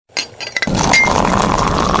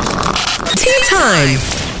Time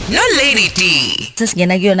no Lady D.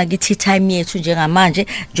 Sesingena kuyona ke tea time yethu njengamanje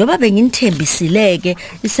njoba benginithembisileke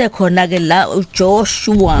isekhona ke la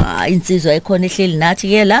uJoshua insizwa ekhona ehleli nathi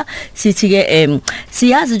ke la sithi ke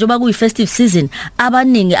siyazi njoba kuyi festive season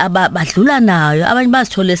abaningi abadlula nayo abanye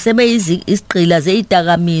bazithole sebeyizigqila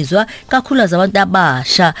zezidakamizwa kakhulu zabantu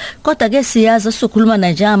abasha kodwa ke siyazi sikhuluma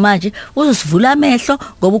na njengamanje uzosivula amehlo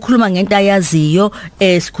ngoba ukhuluma ngento ayaziyo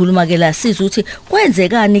sikhuluma ke la siza ukuthi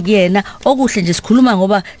kwenzekani kuyena okuhle nje sikhuluma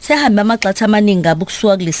ngoba sehamba amagxatha amaningi ngabe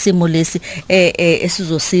kusuka kulesimo lesi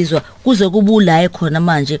esizosizwa kuze kubulaye khona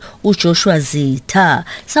manje uJoshua Zitha.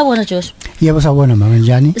 Sawona Joshua? Yebo sawona mama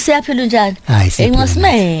njani? Siyaphila njani?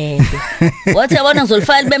 Engosimende. Wathi yabona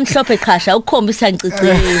ngizolifayela bemhlophe qhasha ukukhombisa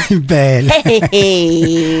ngicicile. Impela.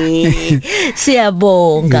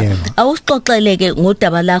 Siyabonga. Awusixoxeleke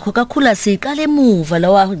ngodaba lakho kakhulu siqale emuva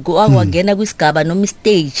la wangena kwisigaba noma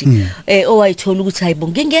istage owayithola ukuthi hayibo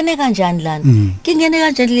ngingene kanjani lana? Ngingene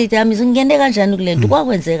kanjani le dami ngingene kanjani kulento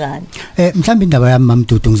kwakwenzekani? Mhlawumbe indaba yami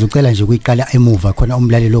mamdudu ngizocela nje ukuyiqala emuva khona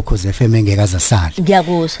umlaleli lokhoze FM engekazasala.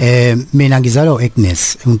 Ngiyakuzwa. Mina ngizalwa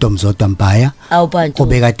Agnes uNtomzodwa Mpaya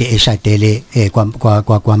obekade eshadele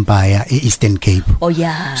kwaMpaya eEastern Cape. Oh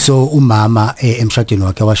yeah. So umama emshadweni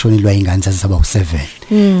wakhe washonelwa ingane zaba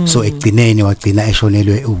u7. So ekugcineni wagcina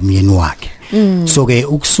eshonelwe umyeni wakhe. So ke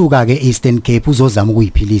ukusuka ke Eastern Cape uzozama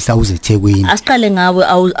ukuyiphilisa uze eThekwini. Asiqale ngawe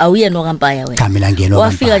awuyena okaMpaya wena. Cha mina ngiyena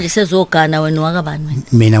okaMpaya. Wafika nje sezogana wena wakabani wena?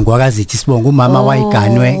 Mina ngwakazithi sibonga umama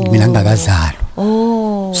wayiganwe mina ngingakazalwa.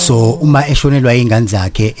 So uma eshonelwa ingane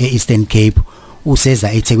zakhe eEastern Cape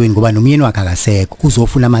useza eThekwini ngoba nomyeni wakhe akasekho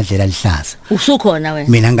uzofuna amadlela alihlaza. Usukhona wena?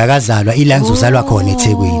 Mina ngingakazalwa ila ngizozalwa khona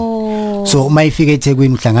eThekwini. So uma ifika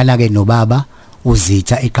eThekwini uhlangana ke nobaba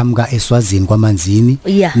uZitha eqhamuka eSwazini kwamanzini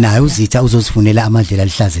naye uZitha uzosifunela amadlela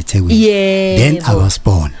alihlaza eThekwini. Then I was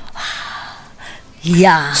born.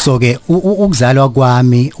 Yeah. So ke ukuzalwa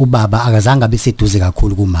kwami ubaba akazange abeseduze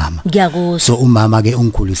kakhulu kumama. Ngiyakuzwa. So umama ke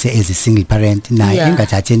ungikhulise as a single parent naye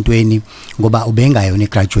engathathe entweni ngoba ubengayona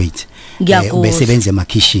igraduate. Ubesebenza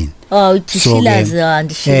emakitchen. Oh, tishilaza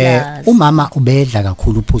andishilaza. Umama ubedla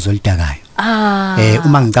kakhulu uphuzo olidakayo.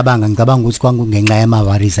 Uma ngicabanga ukuthi kwangungenxa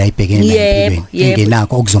yamawaris ayibhekene nayo empilweni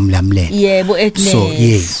ingenakho okuzomlamulela. Yebo Agnes. So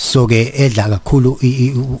yes, so ke edla kakhulu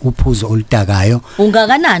uphuzo olidakayo.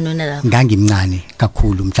 Ungakanani wena lapho? Ngangimncane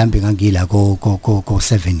kakhulu mhlambe ngangila ko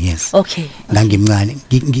 7 years. Okay. Ngangimncane.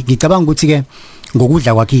 Ngicabanga ukuthi ke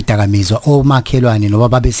ngokudla kwakhe idakamizwa omakhelwane noba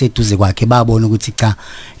babeseduze kwakhe babona ukuthi cha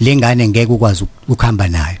lengane ngeke ukwazi ukuhamba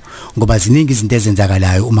nayo ngoba ziningi izinto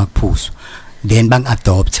ezenzakalayo uma kuphuzwa. Then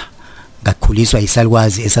bang-adopta ngakhuliswa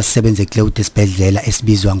isalukwazi esasisebenza eCloud esibhedlela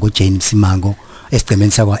esibizwa ngoJane Msimango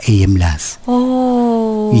esigcemeni sakwa AMLAS.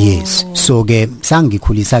 Oh. Yes. So ke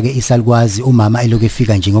sangikhulisa ke isalukwazi umama eloku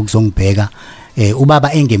efika nje ngokuzongibheka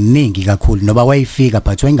ubaba engemningi kakhulu noba wayifika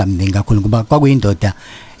but wayengamningi kakhulu ngoba kwakuyindoda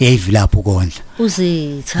eyayivilapha ukondla.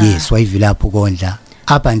 uZitha. Yes, wayivilapha ukondla.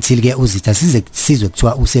 Up until ke uZitha sizwe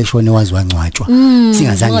kuthiwa useshone wazi wangcwatshwa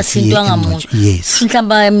singazange siye emngcwatshweni. Yes.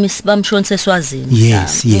 Mhlamba bamshonise eSwazini.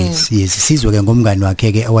 Yes. Sizwe ke ngomngani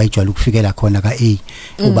wakhe ke owayijwala ukufikela khona ka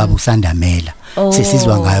ubaba uSandamela.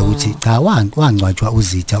 Sesizwa ngayo ukuthi cha wangcwatshwa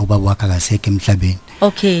uZitha ubaba wakhe akasekho emhlabeni.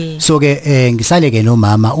 Okay. So ke ngisale ke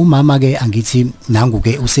umama ke angithi nangu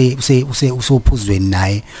ke usophuzweni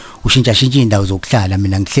naye ushintsha indawo zokuhlala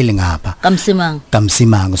mina ngihleli ngapha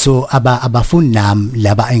Kamsimango. So abafuni nami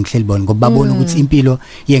laba engihleli bona ngoba babona ukuthi impilo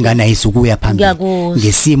yengane ayisukuya phambili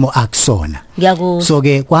ngesimo akusona. So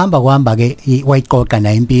ke kuhamba ke wayiqoqa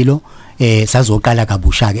na impilo sazoqala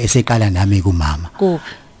kabusha ke eseqala nami kumama.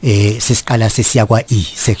 Sesiqala sesiya kwa E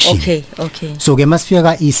section. Okay. So ke masifika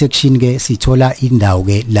ka E section ke sithola indawo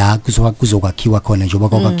ke la kuzokwakhiwa khona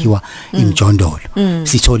njengoba kwakhiwa imjondolo.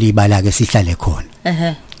 Sithola ibala ke sihlale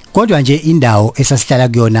khona. Kodwa nje indawo esasihlala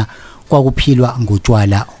kuyona kwakuphilwa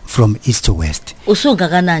ngotshwala from east to west.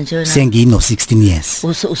 Usungakanani nje wena? Sengino 16 years.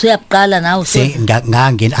 Usuyaqala nawe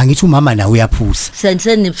ngangena angithi umama nawe uyaphuza.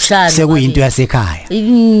 Senibuhlalo. Sekuyinto yasekhaya.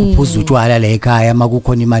 Uphuza utshwala la ekhaya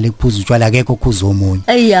makukhona imali ekuphuza utshwala akekho kuphuza omunye.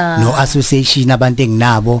 No association abantu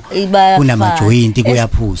enginabo kunama joint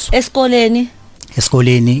kuyaphuzwa.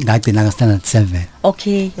 Esikoleni ngagcina nga standard 7.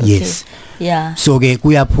 Okay. Yes. Yeah. So ke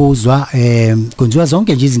kuyaphuzwa kwenziwa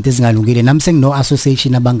zonke nje izinto ezingalungile nami sengino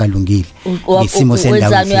association abangalungile ngesimo sendawo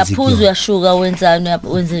wenzani uyaphuza uyashuka wenzani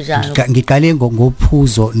wenze njalo ngiqale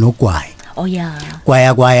ngophuzo nogwayi. Oh yeah.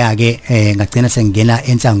 Kwaya ke ngagcina sengena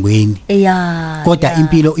entsangweni. Yeah. Kodwa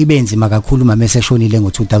impilo ibenzima kakhulu mama eseshonile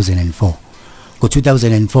ngo2004.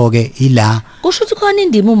 Ngo2004 ke ila kusho ukuthi khona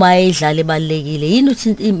indima uma ayidlala ebalekile yini uthi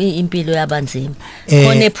impilo yabanzima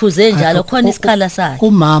khona ephuze njalo khona isikhala sakhe.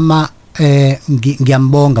 Umama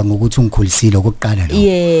ngiyambonga ngokuthi ungikhulisile okokuqala lo.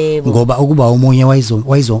 Yebo. Ngoba ukuba umunye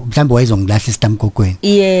mhlambe wayezongilahla isitamgogweni.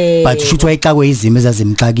 Yebo. But shuthi wayexakwe izimo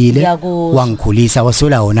ezazimxakile, wangikhulisa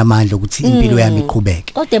wasola wona amandla ukuthi impilo yami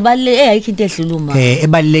iqhubeke. Kodwa ayikho into edluluma.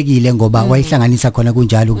 Ebalekile ngoba wayihlanganisa khona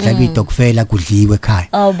kunjalo kudlalwa idokfela kudliwe ekhaya.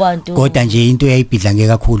 Awubantu. Kodwa nje into eyayibhidlange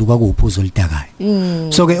kakhulu kwakuphuzo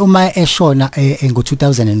lidakayo. So ke uma eshona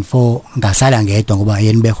ngo2004 ngasala ngedwa ngoba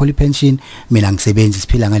yena behola pension, mina ngisebenza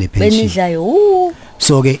siphila ngale pension. Benidlayo.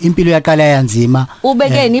 So ke impilo yaqala yanzima.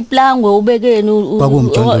 Ubekeni iplangwe, ubekeni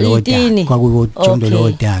kwakumjondolo kwakumjondolo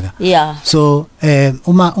odaka. Yeah. So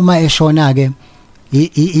uma eshona ke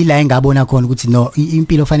ila engabona khona ukuthi no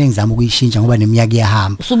impilo fanele ngizama ukuyishintsha ngoba neminyaka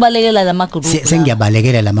iyahamba. Usubalekela lama group.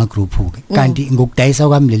 Sengiyabalekela lama group ke. Kanti ngokudayisa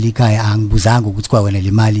kwami leli khaya angibuzanga ukuthi kwawena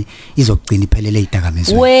le mali izogcina iphelele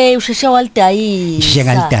ezidakamizweni. We usheshe walidayisa. Usheshe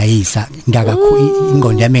ngalidayisa ngakakhulu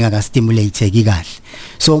ingqondo yami ngakastimulate kahle.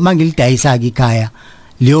 So mangilidayisa ke ikhaya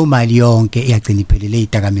leyo mali yonke iyagcina iphelele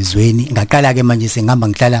ezidakamizweni. Ngaqala ke manje sengihamba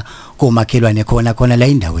ngihlala komakhelwane khona la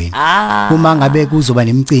endaweni. Uma ngabe kuzoba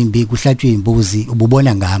nemicimbi kuhlatshwe imbuzi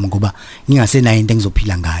ububona ngami ngoba ngingasenayo into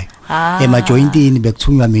engizophila ngayo. Emajointini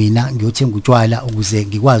bekuthunywa mina ngiyothenga utshwala ukuze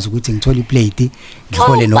ngikwazi ukuthi ngithole iplate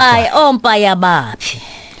ngihole nokho. Ompa yabaphi?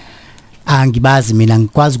 Angibazi mina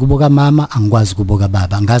ngikwazi kuboka mama angikwazi kuboka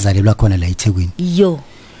baba ngazalelwa khona la eThekwini. Yo.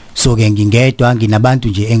 So ke ngingedwa nginabantu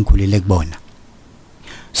nje engikhulele kubona.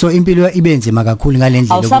 So impilo ibenzima kakhulu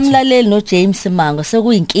ngalendlela ukuthi awusamlaleli no James Mango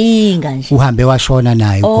sekuyinkinga nje. Uhambe washona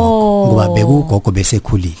naye ugogo ngoba bekugogo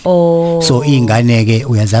besekhulile. So ingane ke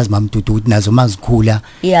uyazazi mamdudu ukuthi nazo mazikhula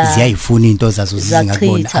ziyayifuna into zazo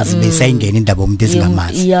zingakubona azibe sayingena indaba umuntu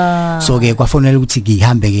ezingamazi. So ke kwafanele ukuthi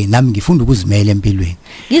ngihambe ke nami ngifunda ukuzimela empilweni.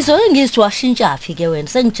 Ngizwashintsha phi ke wena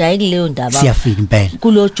sengijayeke leyo ndaba. Siyafika impela.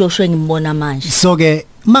 Kulo Joshua ngimbona manje. So ke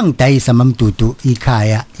mangidayisa mamdudu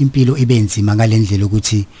ikhaya impilo ibenzima ngalendlela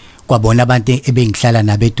ukuthi kwabona abantu ebengihlala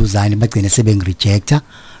nabeduzane bagcina sebengirejecta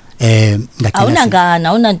ngagcina awunangana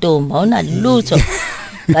awunantombi awunalutho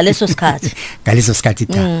ngaleso sikhathi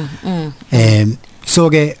cha so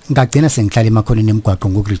ke ngagcina sengihlala emakhoneni emgwaqo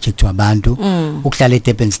ngokurejectwa abantu ukuhlala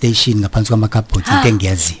eDurban station ngaphansi kwamakhabhothi into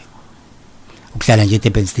engiyaziyo ukuhlala nje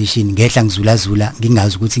eDurban station ngehla ngizulazula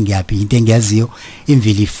ngingazi ukuthi ngiyaphi into engiyaziyo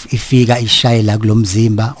imvili ifika ishayela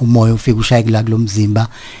kulomzimba umoya ufika ushayela kulomzimba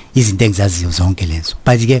izinto engizaziyo zonke lezo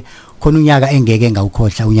but ke khona unyaka engeke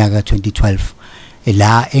ngawukhohla unyaka ka2012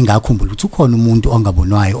 la engakhumbula ukuthi ukhona umuntu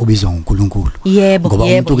ongabonwayo obizwa ngoNkulunkulu ngoba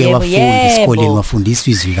umuntu ke wafunda esikoleni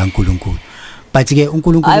wafundiswa izwi kaNkulunkulu but ke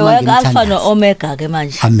uNkulunkulu mangimthanda alpha no omega ke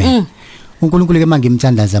manje amen uNkulunkulu ke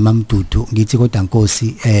mangimthandaza mamdudu ngithi kodwa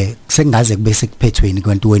Nkosi sengaze kube sekuphethweni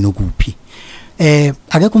kwanti wena ukuphi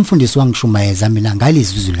akekho umfundisi wangishumayeza mina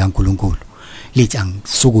ngalizwi izwi likaNkulunkulu lithi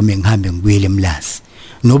angisukume ngihambe ngibuyele eMlazi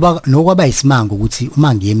nokwaba isimanga ukuthi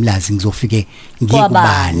uma ngiye eMlazi ngizofike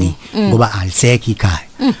ngikubani ngoba alisekho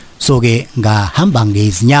ikhaya so ke ngahamba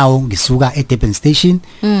ngezinyawo ngisuka eDurban station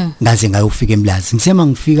ngaze ngayofika eMlazi ngisema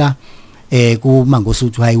ngifika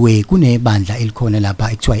kuMangosuthu highway kunebandla elikhona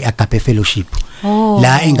lapha ekuthiwa iAgape fellowship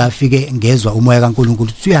la engafike ngezwe umoya kaNkulunkulu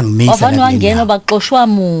uthi uyangimisa la abantu wangena baxoshwa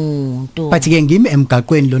umuntu but ke ngimi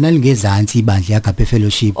emgaqweni lona lingezansi ibandla iAgape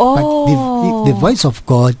fellowship but the voice of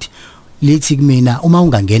God lithi kumina uma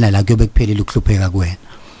ungangena la kuyobe kuphelele ukuhlupheka kuwena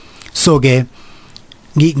so ke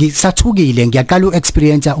ngisathukile ngiyaqala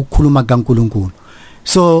uexperience ukukhuluma kaNkulunkulu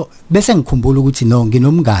so bese ngikhumbula ukuthi no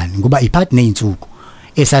nginomngani ngoba ipartner insuku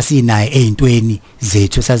esasinaye ezintweni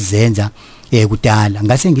zethu sasizenza kudala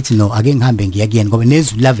ngase ngithi no ake ngihambe ngiyakuyena ngoba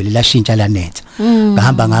nezulu lavele lashintsha lanetha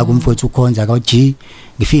ngahamba ngako umfowethu ukhonza kaG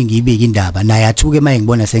ngifike ngiyibika indaba naye athuke maye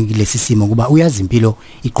ngibona sengilesi simo ngoba uyazi impilo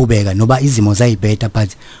iqhubeka noba izimo zayibhetha but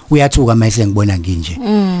uyathuka maye ngibona nginje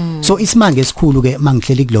so isimanga esikhulu ke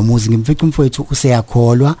mangihleli kulomuzi ngimfica umfowethu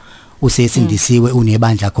useyakholwa usesindisiwe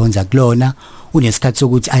unebandla khonza kulona unesikhathi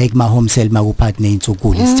sokuthi aye kuma home cell makupartner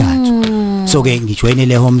insuku lesithathu so ke ngijoyine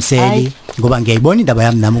le home cell ngoba ngiyayibona indaba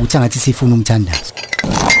yami nami ukuthi angathi sifuna umthandazo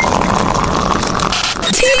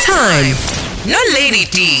tea time no lady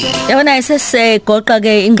D. Yabona isesegoqa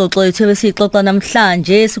ke ingxoxo yethu besixoxa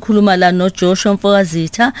namhlanje sikhuluma la no Joshua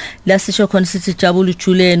Zitha la sisho khona sithi jabula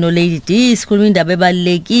ujule no Lady D sikhuluma indaba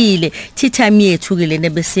ebalekile tea time yethu ke lena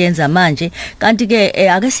besiyenza manje kanti ke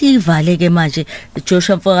ake sivale ke manje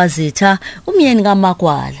Joshua Zitha umyeni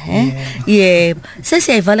kaMagwala yebo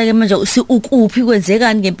sesiyayivala ke manje ukuphi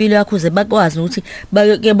kwenzekani ngempilo yakho ze bakwazi ukuthi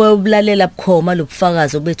bake bayobulalela bukhoma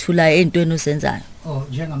lobufakazi obethulayo entweni osenzayo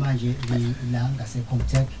njengamanje la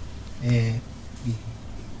ngaseComtech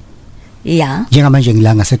yeah njengamanje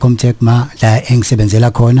ngila ngaseComtech la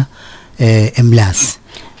engisebenzela khona eMlazi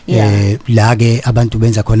La ke abantu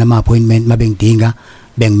benza khona ama appointment mabengidinga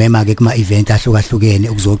bengimema ke kuma event ahlukahlukene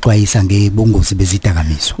ukuzoxwayisa ngebungozi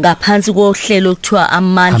bezidakamizwa ngaphansi kohlelo okuthiwa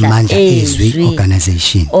Amandla Ezwi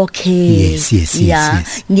organization. Okay. Yes.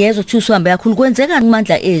 Ngiyezwa ukuthi usuhambe kakhulu kwenzeka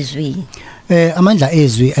Amandla Ezwi. Amandla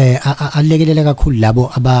Ezwi alekelela kakhulu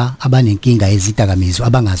labo abanenkinga yezidakamizwa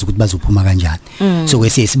abangazi ukuthi bazophuma kanjani. So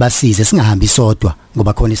kwesiye sibasize singahambi sodwa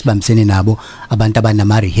ngoba khona sibambisene nabo abantu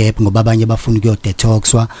abanama rehab ngoba abanye bafuna ukuyo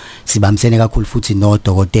detoxwa sibambisene kakhulu futhi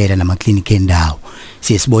nodokotela nama clinic endawo.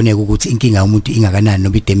 Siye sibone ukuthi inkinga yomuntu ingakanani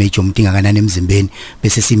noba idamage yomuntu ingakanani emzimbeni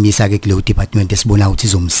bese simisa ke kuleyo department esibona ukuthi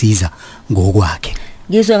izomsiza ngokwakhe.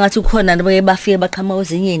 Ngizwe ngathi ukhona nabo bafike baqhamuka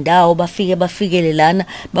kwezinye indawo bafikele lana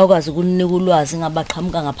bakwazi ukunika ulwazi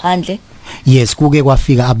ngabaqhamuka ngaphandle. Yes kuke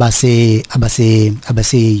kwafika abase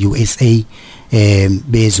USA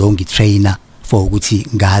bezongi trainer for ukuthi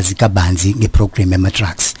ngazi kabanzi ngeprogram ema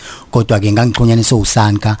trucks kodwa ke ngangixhunyaniswa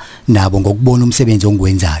uSanka nabo ngokubona umsebenzi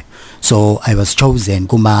ongiwenzayo. So I was chosen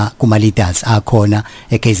kuma leaders akhona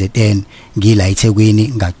eKZN ngila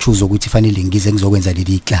eThekwini ngachoose ukuthi fanele ngize ngizokwenza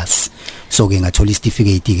leli class. So ke ngathola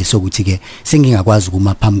certificate ke sokuthi ke sengingakwazi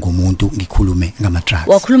ukuma phambi komuntu ngikhulume ngama drugs.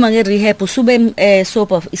 Wakhuluma ngerehab usube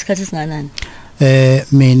sober isikhathi singanani?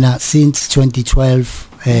 Mina since 2012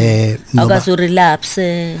 akazo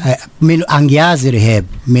relapse. Mina angiyazi rehab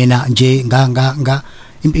mina nje nga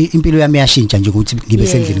impilo yami yashintsha nje ukuthi ngibe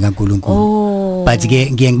sendlini kaNkulunkulu. But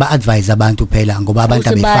ke ngiye ngiba advise abantu phela ngoba abantu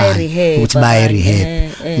abefana ukuthi baye rehab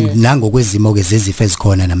nangokwezimo ke zezifo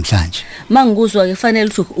ezikhona namhlanje. Mangikuzwa ke fanele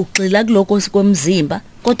ukuthi ugxila kuloko komzimba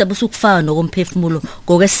kodwa busukufaka nokomphefumulo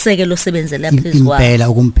ngokwesisekelo osebenzela phezulu kwawo. Impela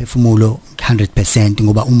ukumphefumulo 100%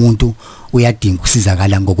 ngoba umuntu uyadinga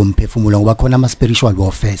ukusizakala ngokomphefumulo ngoba khona ama spiritual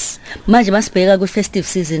warfare. Manje masibheka ku festive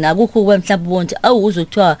season akukho kuba mhlawumbe ubonke awuzwe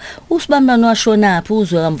kuthiwa usibambana washonaphi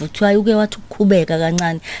uzwe kamva kuthiwa uke wathi ukukhubeka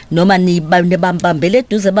kancane noma nibambambele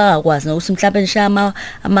eduze bakwazi ukuthi mhlawumbe nishaya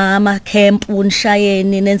ama camp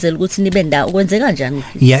unishayeni nenzela ukuthi nibe ndawo kwenzeka kanjani?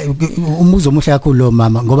 Yeah umuzo omuhle kakhulu lo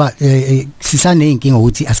mama ngoba sisane inkinga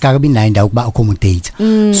ukuthi asikakabi nayo indawo kuba accommodate.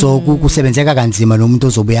 So kusebenzeka kanzima nomuntu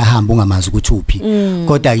ozobe yahamba ungamazi ukuthi uphi.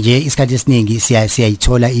 Kodwa nje isikhathi esiningi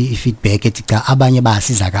siyayithola ifeedback ethi cha abanye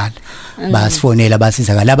bayasizakala. Basifonela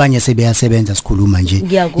basizakala abanye sebeyasebenza sikhuluma nje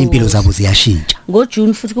impilo zabo ziyashintsha.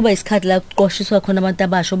 NgoJune futhi kuba isikhathi la kuqoshiswa khona abantu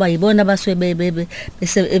abasha bayibona baswe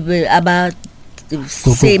aba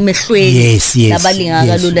semehlweni labalinga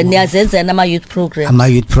kalula niyazenza ama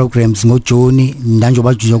youth programs ngoJune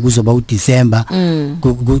ndanjoba kuzoba uDecember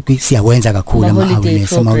siyawenza kakhulu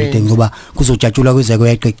ama-awareness ama-holiday ngoba kuzojatshulwa kuze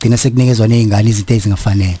kuyaqina sekunikezwa nezingane izinto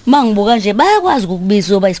ezingafanele. Mangibuka nje bayakwazi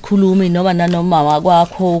ukukubiza oba isikhulumi noma nanoma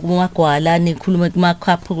wakwakho kumagwala nikhulume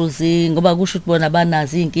kuma-couples ngoba kusho ukuthi bona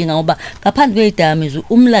banazi inkinga ngoba ngaphandle kwezidakamizwa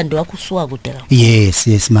umlando wakho usuka kude kakhulu.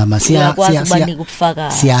 Yes mama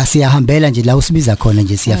siyahambela nje la usibiza khona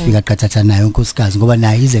nje siyafika qathatha nayo unkosikazi ngoba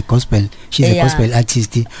nayo is a gospel she's a gospel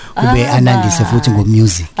artist ube anandise futhi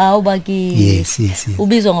ngomusic. Awubaki yes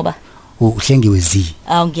ubizwa ngoba uhlengiwe zi.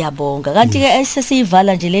 Ngiyabonga kanti ke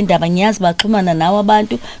sesiyivala nje le ndaba ngiyazi baxhumana nawe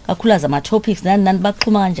abantu kakhuluza ama topics nani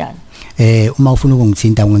baxhuma kanjani? Uma ufuna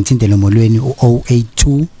ukungithinta ngithintele nomolweni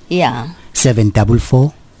u082 744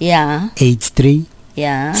 83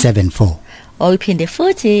 74 oyiphinde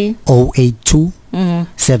futhi 082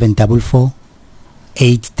 744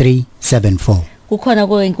 8374. Kukhona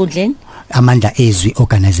kwenkundleni Amandla Ezwi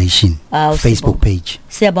organization Facebook page.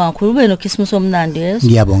 Siyabonga kakhulu ube no Christmas omnandi yeso.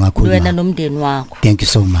 Ngiyabonga kakhulu wena nomndeni wakho. Thank you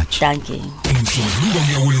so much. Thank you.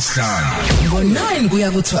 Ngo 9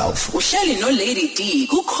 kuya ku 12 uhleli no Lady D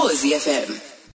ku Khosi FM.